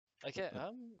Okay,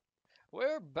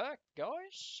 we're back,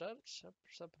 guys.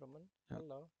 Supplement. Yeah.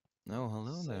 Hello. Oh,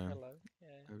 hello Say there. hello.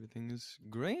 Yeah. Everything is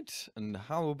great. And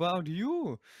how about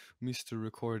you, Mr.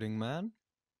 Recording Man?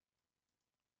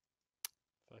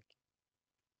 Fuck.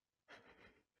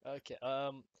 Okay.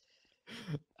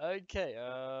 Okay.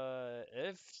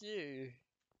 If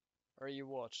you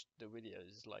watched the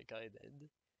videos like I did,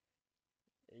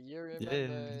 you Yeah,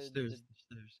 remember the. the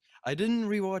stairs. I didn't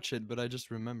rewatch it, but I just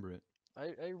remember it.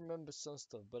 I remember some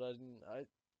stuff, but I didn't.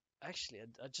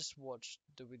 I just watched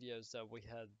the videos that we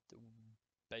had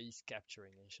base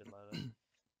capturing and shit like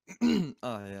that.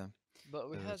 Ah, yeah. But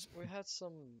That's we had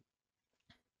some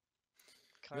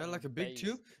we kind had like a of big base.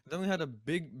 tube. Then we had a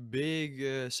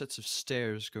big sets of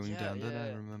stairs going Yeah, down. That I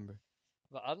yeah. remember.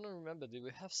 But I don't remember. Did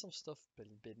we have some stuff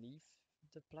beneath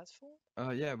the platform?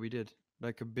 Yeah, we did.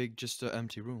 Like a big, just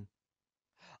empty room.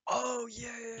 Oh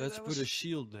yeah, yeah, Let's put a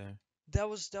shield there. that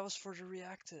was for the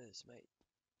reactors, mate.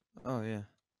 Oh yeah.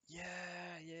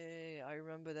 Yeah, yeah, yeah, I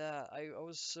remember that. I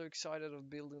was so excited of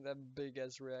building that big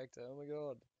ass reactor. Oh my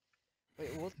god. Wait,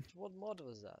 what mod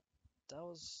was that? That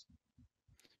was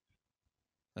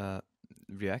Uh,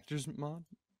 reactors mod.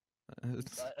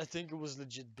 I think it was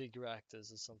legit big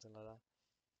reactors or something like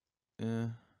that. Yeah.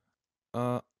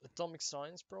 Uh, Atomic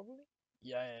science probably?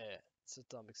 Yeah, yeah, yeah. It's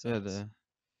atomic yeah. science. The.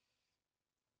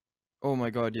 Oh my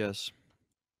God, yes.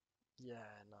 Yeah,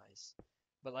 nice.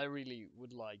 But I really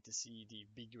would like to see the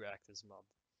big reactors mod.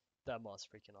 That mod's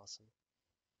freaking awesome.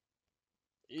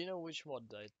 You know which mod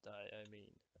I mean,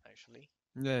 actually.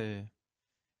 Yeah, yeah, yeah.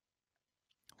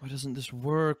 Why doesn't this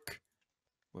work?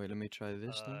 Wait, let me try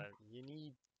this then. You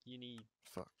need,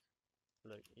 Fuck.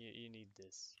 look, you need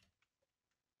this.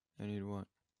 I need what?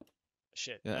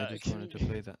 Shit. Yeah, I just Can wanted to you,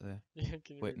 play that there. yeah,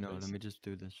 can you Wait, no, let replace? me just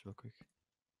do this real quick.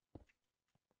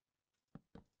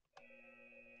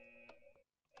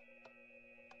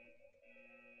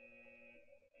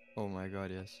 Oh my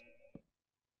God, yes.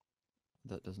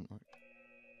 That doesn't work.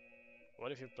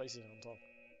 What if you place it on top?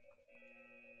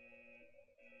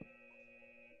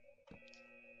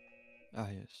 Ah,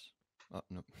 yes. Oh,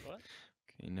 no. What?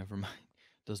 Okay, never mind.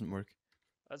 Doesn't work.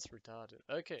 That's retarded.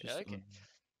 Okay, Just, okay.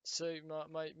 So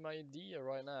my idea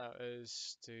right now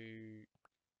is to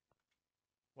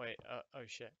wait. Oh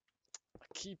shit. I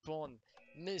keep on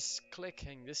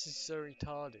misclicking. This is so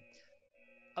retarded.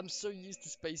 I'm so used to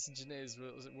Space Engineers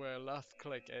where left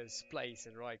click is place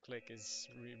and right click is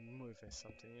remove or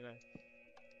something, you know?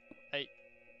 Hey,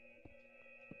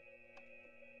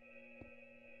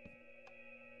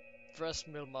 press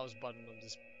middle mouse button on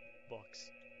this box.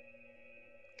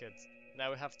 Good.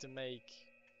 Now we have to make.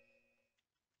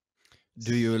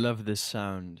 do you love this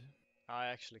sound? I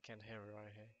actually can't hear it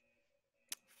right here.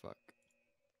 Fuck.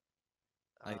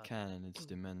 I Uh, can, and it's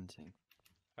dementing.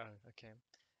 oh, okay.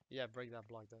 Yeah, break that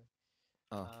block though.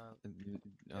 Oh. Um,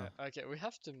 Oh. yeah, okay. We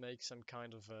have to make some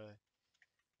kind of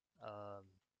um,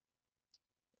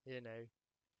 you know,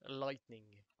 lightning.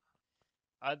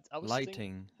 I was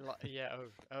thinking, Lighting. yeah,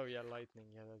 oh yeah, lightning.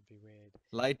 Yeah, that'd be weird.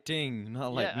 Lighting, not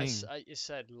Yeah, lightning. I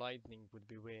said lightning would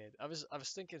be weird. I was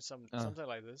thinking Oh. something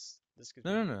like this. This could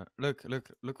No, be. no, no.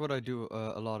 Look what I do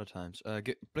a lot of times.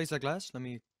 Place that glass. Let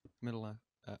me middle.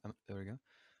 There we go.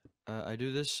 I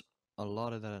do this a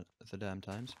lot of the damn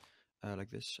times.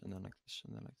 Like this, and then like this,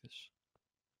 and then like this,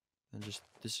 and just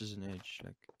this is an edge.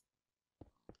 Like,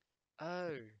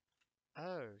 Oh,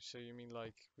 oh. So you mean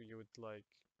like you would like?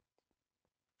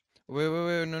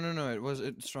 wait, no, no, no.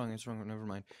 It's strong. It's strong. Never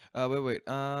mind. Wait.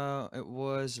 It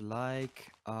was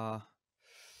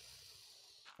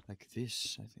like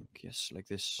this. I think yes, like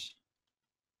this,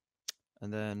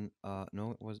 and then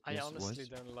no, it was I yes, it honestly was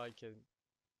don't like it.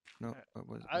 no, it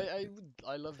was.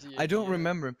 I love the I don't idea.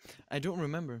 remember. I don't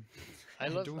remember. I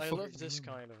don't I fucking love this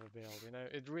remember. kind of a build. You know,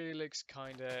 it really looks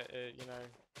kind of you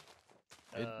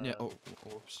know It yeah. Oh,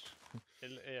 whoops.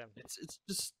 yeah.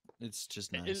 It's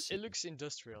just nice. It looks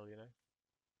industrial. You know.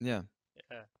 Yeah,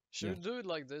 Yeah. Should yeah. we do it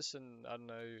like this and I don't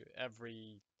know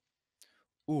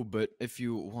Oh, but if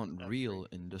you want every real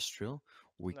industrial,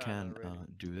 we no can not really.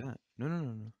 do that. No, no,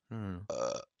 no, no, no, no, no.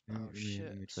 Oh Let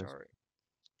shit, me try. sorry.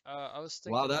 I was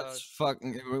Wow, thinking about. that's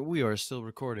fucking. We are still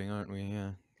recording, aren't we?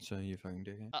 Yeah. So you fucking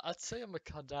dickhead. I'd say I'm gonna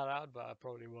cut that out, but I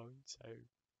probably won't. So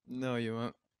No, you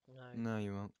won't. no, No,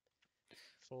 you won't.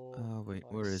 four, Oh wait,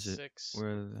 five, where is it? six.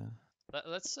 Where the?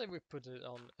 Let's say we put it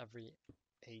on every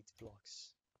 8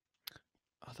 blocks.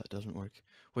 Oh, that doesn't work.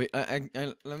 Wait,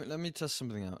 let me test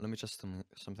something out. Let me test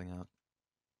something out.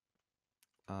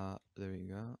 There you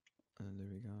go. And there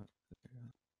we go. There we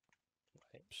go.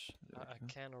 Wait, Oops, there I we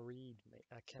go. cannot read, mate.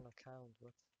 I cannot count.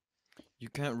 What? You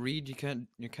can't read. You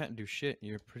can't do shit.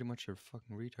 You're pretty much a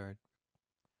fucking retard.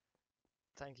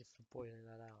 Thank you for pointing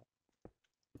that out.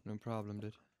 No problem,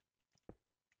 dude.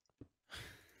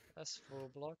 That's 4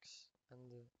 blocks, and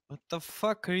What the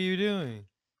fuck are you doing?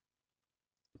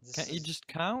 this Can't you is just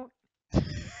count?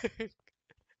 that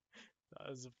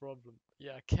is a problem.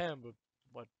 Yeah, I can,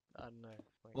 but I don't know.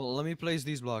 Like, Well, let me place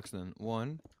these blocks then.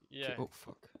 One, two, yeah. oh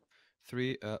fuck.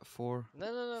 Three, four. No,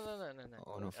 no, no, no, no, no, no.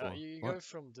 Oh no, four. You What? go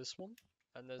from this one,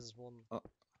 and there's one,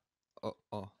 Oh,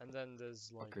 oh. and then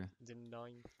there's like Okay. the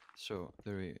ninth. So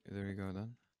there we go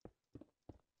then.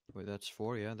 Wait, that's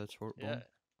four. Yeah, that's four. Yeah,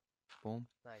 Boom, boom.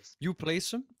 nice. You place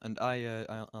them, and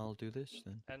I'll do this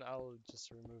then. And I'll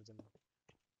just remove them.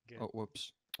 Good. Oh,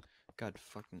 whoops. God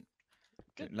fucking.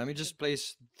 Good. Let me Good. just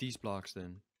place these blocks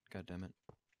then. God damn it.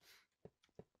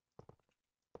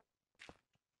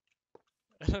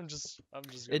 And I'm just It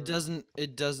gonna. doesn't.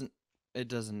 It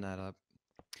doesn't add up.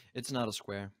 It's not a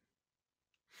square.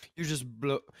 You just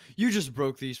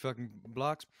broke these fucking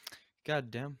blocks. God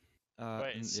damn.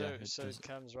 Wait, so Yeah, it so it does.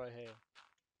 comes right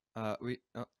here.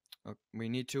 We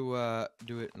need to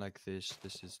do it like this.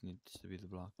 Needs to be the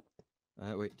block.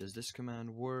 Wait, does this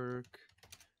command work?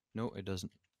 No, it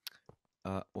doesn't.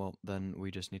 Well then we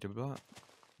just need to block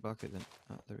it then.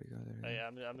 There we go. There we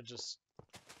Oh, go. yeah, I'm just.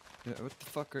 Yeah, what the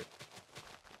fuck are...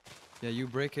 Yeah, you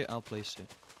break it, I'll place it.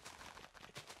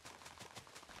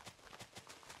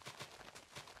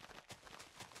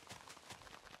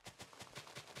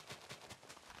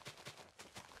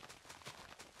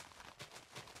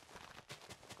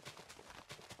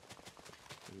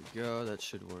 There we go, that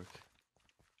should work.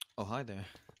 Oh, hi there.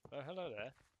 Oh, hello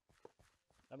there.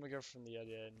 I'm gonna go from the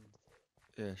other end.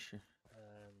 Yeah, sure.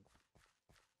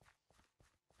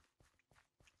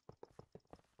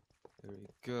 There we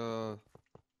go.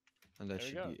 And that There we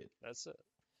should go. be it. That's it.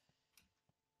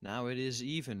 Now it is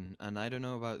even, and I don't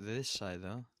know about this side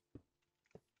though.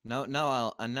 Now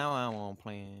I won't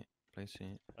place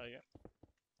it. Oh yeah.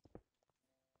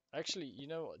 Actually, you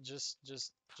know what? Just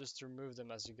remove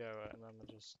them as you go, and I'm gonna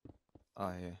just.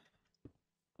 Oh yeah.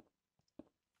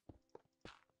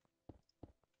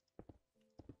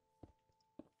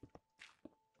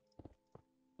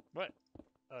 What?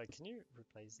 Can you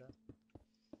replace that?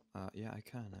 Yeah, I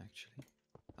can actually.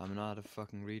 I'm not a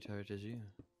fucking retard as you.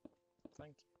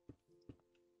 Thank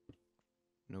you.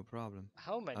 No problem.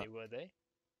 How many were they?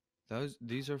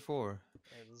 These are four.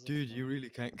 Yeah, these are Dude, four. you really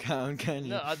can't count, can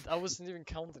you? No, I wasn't even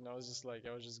counting. I was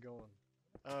just going.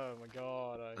 Oh my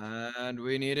god. And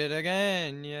we need it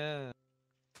again, yeah.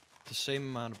 The same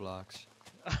amount of blocks.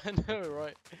 I know,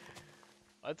 right?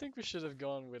 I think we should have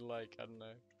gone with like, I don't know.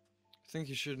 I think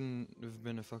you shouldn't have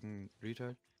been a fucking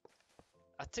retard.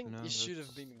 I think No, you should have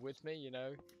that's... been with me,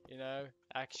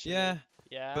 actually. Yeah,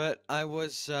 Yeah. but I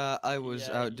was Yeah, out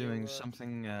you doing were,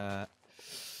 something, you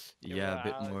yeah, were a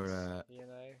bit out, more, you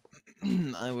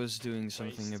know, I was doing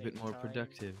something a bit wasting more time.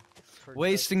 productive. Productive.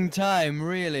 Wasting time,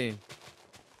 really.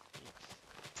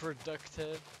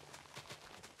 Productive.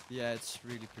 Yeah, it's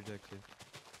really productive.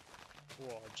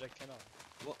 What, jacking off?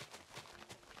 What?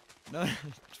 No,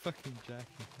 it's fucking jacking.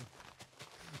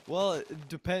 Well, it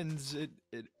depends.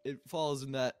 It falls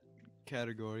in that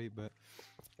category, but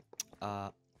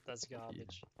That's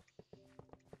garbage.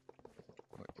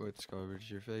 what's garbage?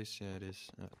 Your face? Yeah, it is.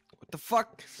 What the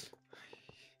fuck?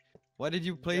 Why did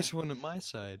you place one at my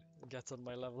side? Get on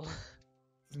my level.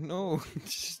 No,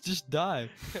 just die.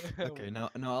 Okay, now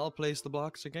I'll place the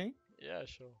blocks again. Yeah,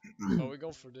 sure. Oh, we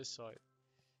go for this side.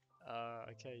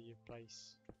 Okay, you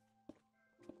place.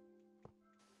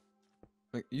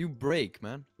 Like you break,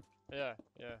 man. Yeah,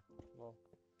 well.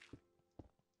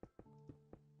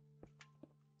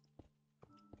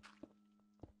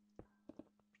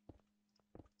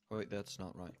 Oh, wait, that's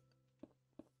not right.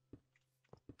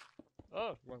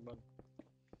 Oh, wrong button.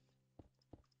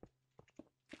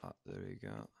 Ah, there we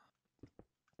go.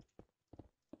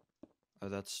 Oh,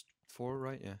 that's 4,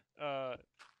 right? Yeah.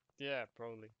 Yeah,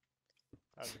 probably.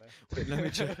 I don't know. Wait, let me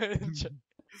check.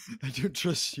 I don't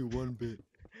trust you one bit.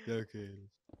 Yeah, okay. It is.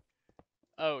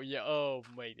 Oh, yeah, oh,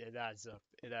 wait, it adds up.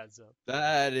 It adds up.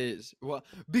 That is well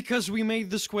because we made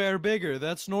the square bigger.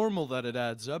 That's normal that it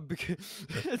adds up because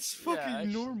it's fucking Yeah,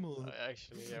 actually, normal.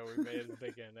 Actually, yeah, we made it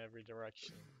bigger in every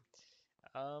direction.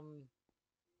 How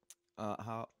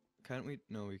can't we?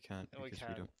 No, we can't We because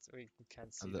can't. we don't We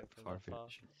can't see have them that from far that far.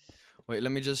 field. Wait,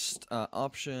 let me just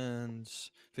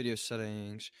options, video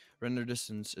settings, render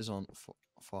distance is on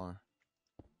far.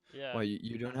 Yeah. Why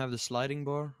you don't have the sliding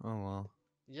bar? Oh wow.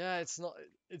 Yeah, it's not.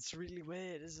 It's really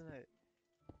weird, isn't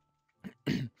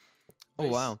it? Oh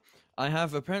wow. I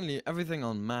have apparently everything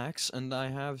on max, and I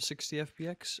have 60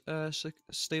 FPS,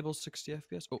 stable 60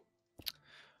 FPS. Oh,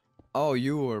 Oh,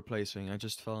 you were placing. I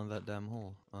just fell in that damn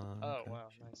hole. Oh Okay. wow,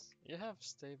 nice. You have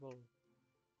stable.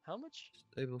 How much?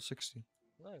 Stable 60.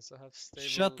 Nice. I have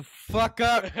Shut stable. the fuck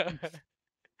up!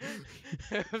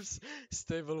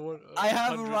 Stable I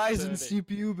have a Ryzen 130.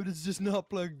 CPU, but it's just not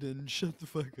plugged in. Shut the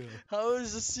fuck up. How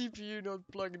is the CPU not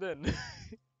plugged in?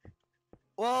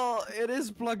 Well, it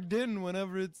is plugged in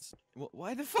whenever it's.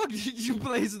 Why the fuck did you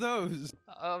place those?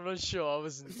 I'm not sure. I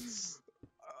wasn't.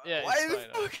 Yeah, it's Why the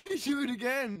fine. fuck did you do it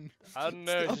again? I don't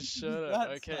know. Stop Just doing shut up.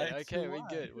 that Okay, side, so okay. We why?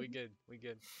 good. We good. We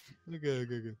good. Okay,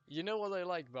 okay, okay. You know what I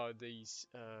like about these?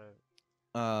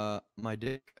 My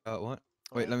dick. What? Wait,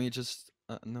 What? let me just.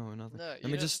 No, nothing. No, Let you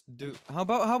me know. just do. How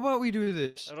about we do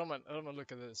this? Roman,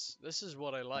 look at this. This is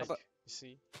what I How like. about? You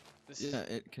see? This Yeah, is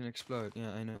it can explode.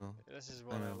 Yeah, I know. this is I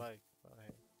what I know. like.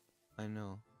 I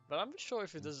know. But I'm not sure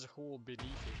if it does a hole beneath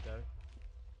it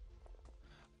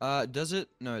though. Does it?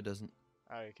 No, it doesn't.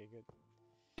 Oh, okay, good.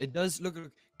 It does. Look,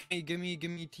 look. Hey, give me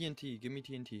TNT. Give me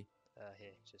TNT.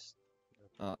 Here, just.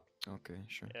 Okay,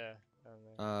 sure. Yeah. I don't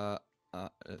know.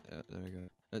 There we go.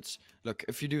 Let's look.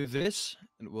 If you do this,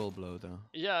 it will blow though.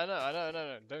 Yeah, I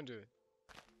know. Don't do it,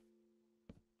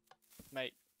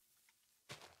 mate.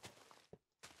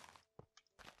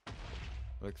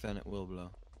 Look, then it will blow.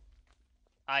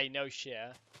 I know,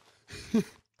 share. It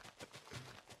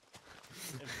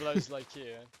blows like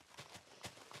you.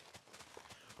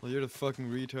 Well, you're the fucking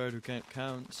retard who can't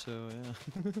count, so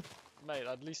yeah. Mate,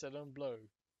 at least I don't blow.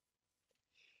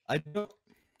 I don't.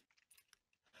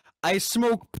 I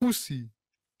smoke pussy.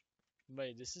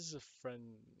 Mate, this is a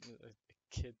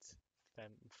kid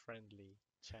friendly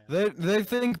channel. They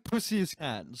think pussy is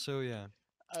cat, so yeah.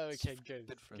 Oh, It's okay, good,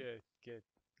 different.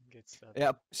 good stuff.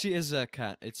 Yeah, pussy is a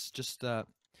cat. It's just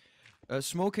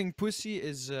smoking pussy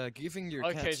is giving your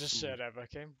Okay, cats just food. shut up,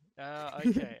 okay?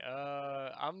 Okay.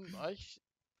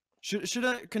 Should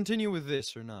I continue with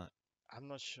this or not? I'm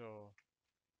not sure.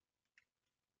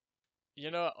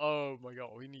 You know, oh my god,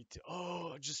 we need to.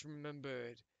 Oh, I just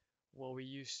remembered what we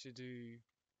used to do.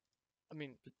 I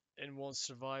mean, in one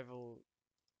survival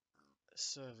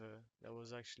server that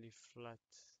was actually flat.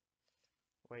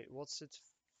 Wait, what's it?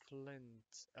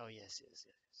 Flint. Oh, yes.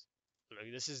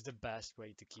 Look, this is the best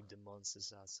way to keep the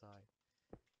monsters outside.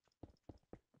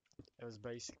 It was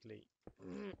basically.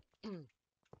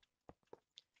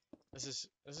 This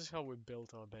is how we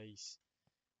built our base.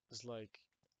 It's like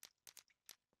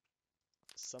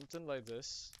something like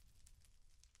this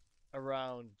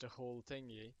around the whole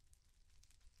thingy.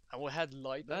 And we had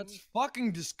lightning. That's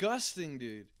fucking disgusting,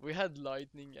 dude. We had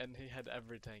lightning and he had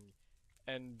everything.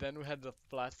 And then we had the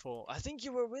platform. I think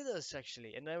you were with us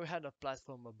actually. And then we had a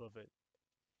platform above it.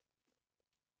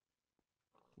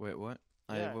 Wait, what?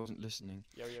 Yeah. I wasn't listening.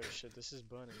 Yo, shit, this is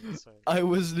burning inside. I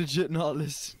was legit not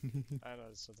listening. I know,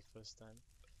 it's not the first time.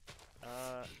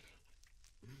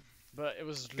 But it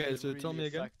was Okay, so tell me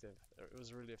again. effective. It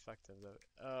was really effective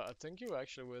though. I think you were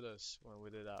actually with us when we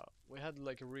did that. We had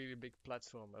like a really big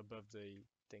platform above the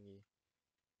thingy.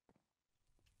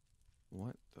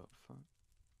 What the fuck?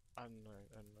 I don't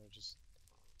know, just...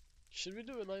 Should we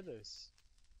do it like this?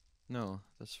 No,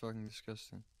 that's fucking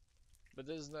disgusting. But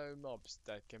there's no mobs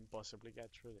that can possibly get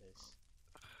through this.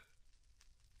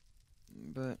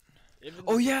 But Even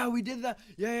oh if- yeah, we did that.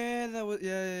 Yeah, that was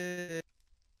yeah.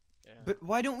 Yeah, But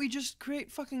why don't we just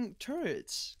create fucking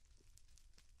turrets?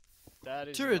 that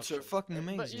is an Turrets are option. fucking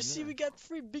But amazing. you see, yeah. we got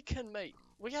free beacon, mate.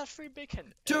 We got free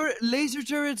beacon. Laser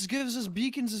turrets gives us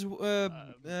beacons as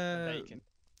Bacon.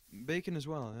 bacon as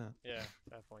well. Yeah. Yeah,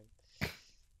 fair point.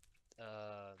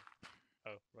 Oh,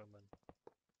 wrong one.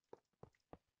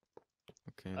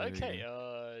 Okay. There Okay, you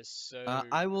go. so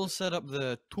I will set up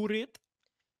the turret.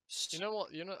 you know what?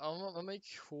 I'm gonna make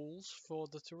holes for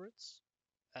the turrets,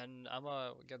 and I'm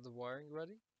gonna get the wiring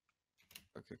ready.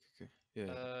 Okay. Yeah.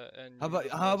 And How you do about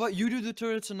the how rest. about you do the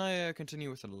turrets and I continue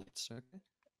with the lights, okay?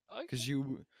 Okay, Because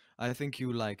I think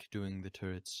you like doing the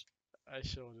turrets. I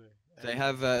sure do. They And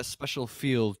have a special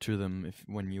feel to them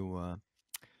when you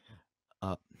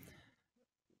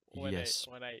yes.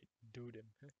 when I do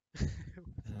them.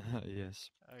 Yes.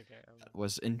 Okay, That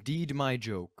was indeed my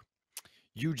joke.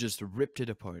 You just ripped it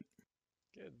apart.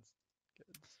 good.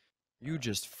 You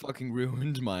just fucking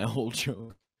ruined my whole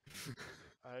joke.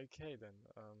 Okay then.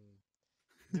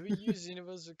 Do we use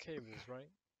universal cables, right?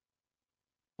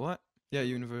 What? Yeah,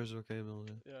 universal cable.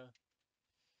 Yeah. Yeah.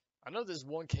 I know there's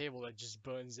one cable that just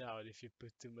burns out if you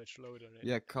put too much load on it.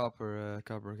 Yeah, copper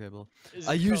cable. Is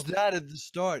I it used copper? that at the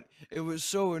start. It was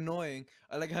so annoying.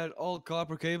 I like had all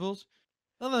copper cables,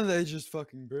 and then they just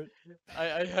fucking burnt.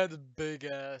 I had a big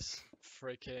ass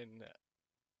freaking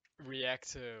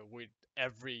reactor with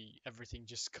everything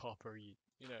just coppery.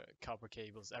 copper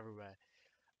cables everywhere.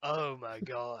 Oh my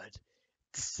god.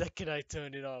 The second I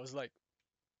turned it on, I was like,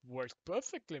 works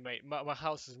perfectly, mate. My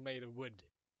house is made of wood.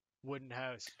 Wooden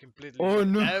house, completely Oh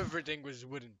wooden. no! Everything was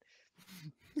wooden.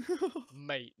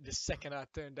 Mate, the second I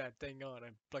turned that thing on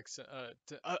and plugged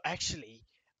actually,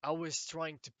 I was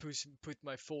trying to put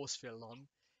my force field on,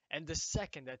 and the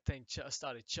second that thing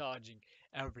started charging,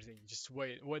 everything just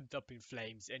went up in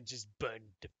flames and just burned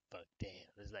the fuck down.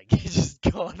 It was like, it just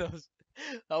gone.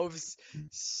 I was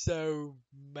so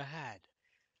mad.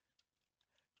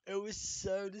 It was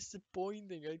so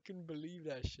disappointing. I couldn't believe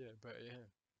that shit, but yeah.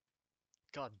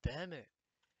 God damn it.